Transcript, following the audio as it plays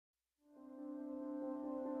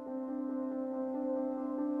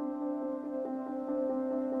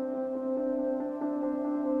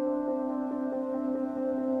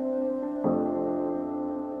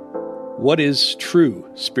What is True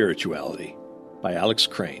Spirituality? By Alex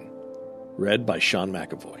Crane. Read by Sean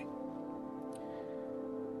McAvoy.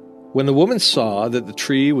 When the woman saw that the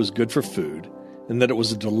tree was good for food, and that it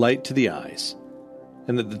was a delight to the eyes,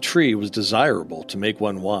 and that the tree was desirable to make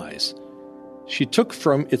one wise, she took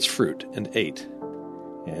from its fruit and ate.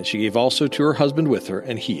 And she gave also to her husband with her,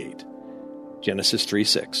 and he ate. Genesis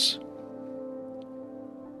 3:6.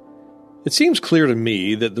 It seems clear to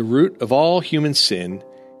me that the root of all human sin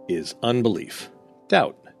is unbelief,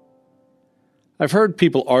 doubt. I've heard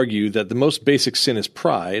people argue that the most basic sin is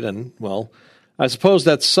pride, and, well, I suppose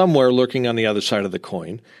that's somewhere lurking on the other side of the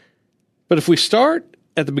coin. But if we start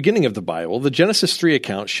at the beginning of the Bible, the Genesis 3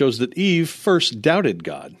 account shows that Eve first doubted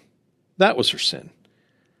God. That was her sin.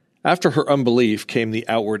 After her unbelief came the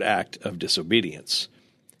outward act of disobedience.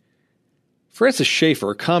 Francis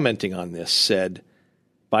Schaeffer, commenting on this, said,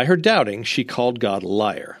 "By her doubting, she called God a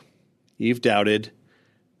liar. Eve doubted.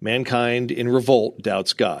 Mankind in revolt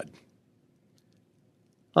doubts God.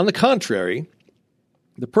 On the contrary,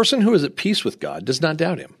 the person who is at peace with God does not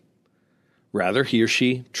doubt him. Rather, he or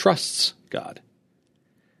she trusts God."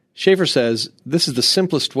 Schaeffer says this is the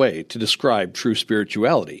simplest way to describe true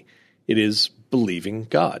spirituality. It is believing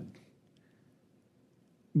God.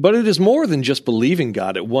 But it is more than just believing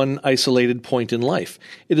God at one isolated point in life.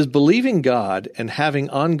 It is believing God and having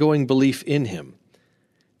ongoing belief in Him.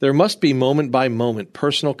 There must be moment-by-moment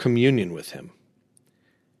personal communion with Him.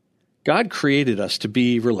 God created us to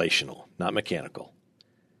be relational, not mechanical.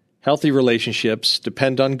 Healthy relationships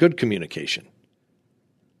depend on good communication.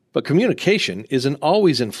 But communication is an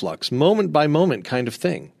always in flux, moment-by-moment kind of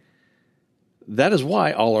thing. That is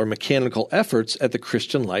why all our mechanical efforts at the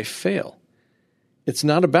Christian life fail. It's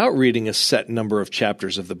not about reading a set number of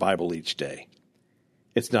chapters of the Bible each day.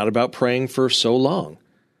 It's not about praying for so long.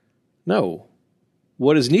 No.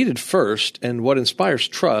 What is needed first, and what inspires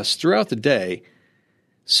trust throughout the day,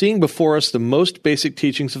 seeing before us the most basic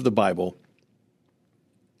teachings of the Bible: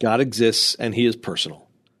 God exists and He is personal.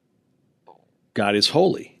 God is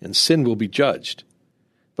holy and sin will be judged,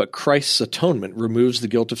 but Christ's atonement removes the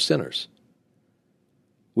guilt of sinners.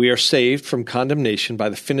 We are saved from condemnation by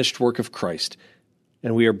the finished work of Christ,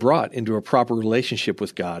 and we are brought into a proper relationship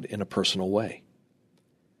with God in a personal way.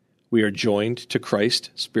 We are joined to Christ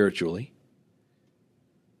spiritually.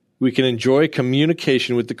 We can enjoy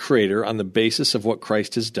communication with the Creator on the basis of what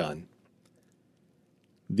Christ has done.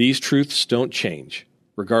 These truths don't change,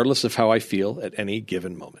 regardless of how I feel at any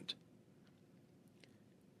given moment.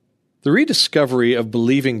 The rediscovery of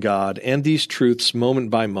believing God and these truths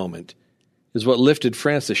moment by moment is what lifted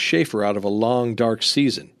Francis Schaeffer out of a long, dark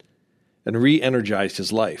season and re-energized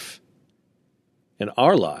his life. In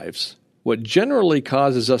our lives, what generally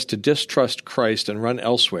causes us to distrust Christ and run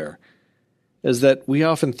elsewhere is that we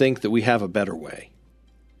often think that we have a better way.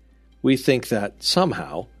 We think that,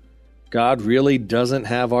 somehow, God really doesn't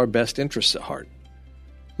have our best interests at heart.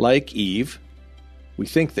 Like Eve, we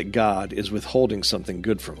think that God is withholding something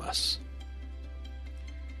good from us.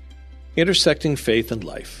 Intersecting faith and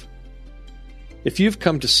life. If you've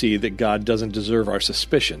come to see that God doesn't deserve our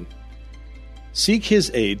suspicion, seek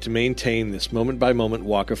His aid to maintain this moment-by-moment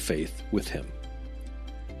walk of faith with Him.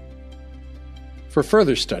 For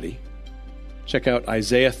further study, check out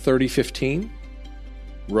Isaiah 30:15,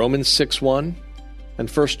 Romans 6:1, and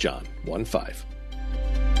 1 John 1:5.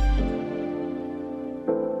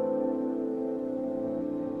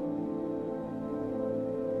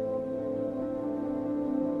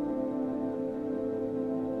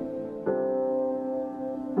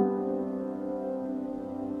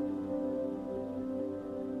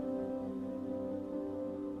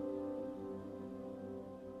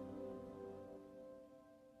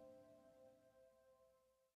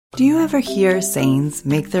 Do you ever hear sayings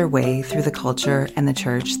make their way through the culture and the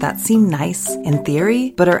church that seem nice in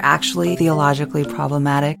theory, but are actually theologically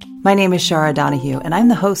problematic? My name is Shara Donahue, and I'm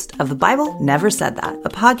the host of The Bible Never Said That, a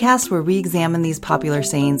podcast where we examine these popular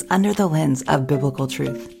sayings under the lens of biblical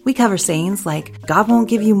truth. We cover sayings like, God won't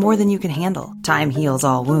give you more than you can handle, time heals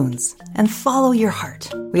all wounds, and follow your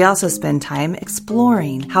heart. We also spend time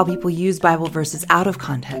exploring how people use Bible verses out of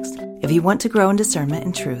context. If you want to grow in discernment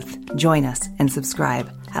and truth, join us and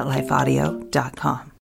subscribe at lifeaudio.com.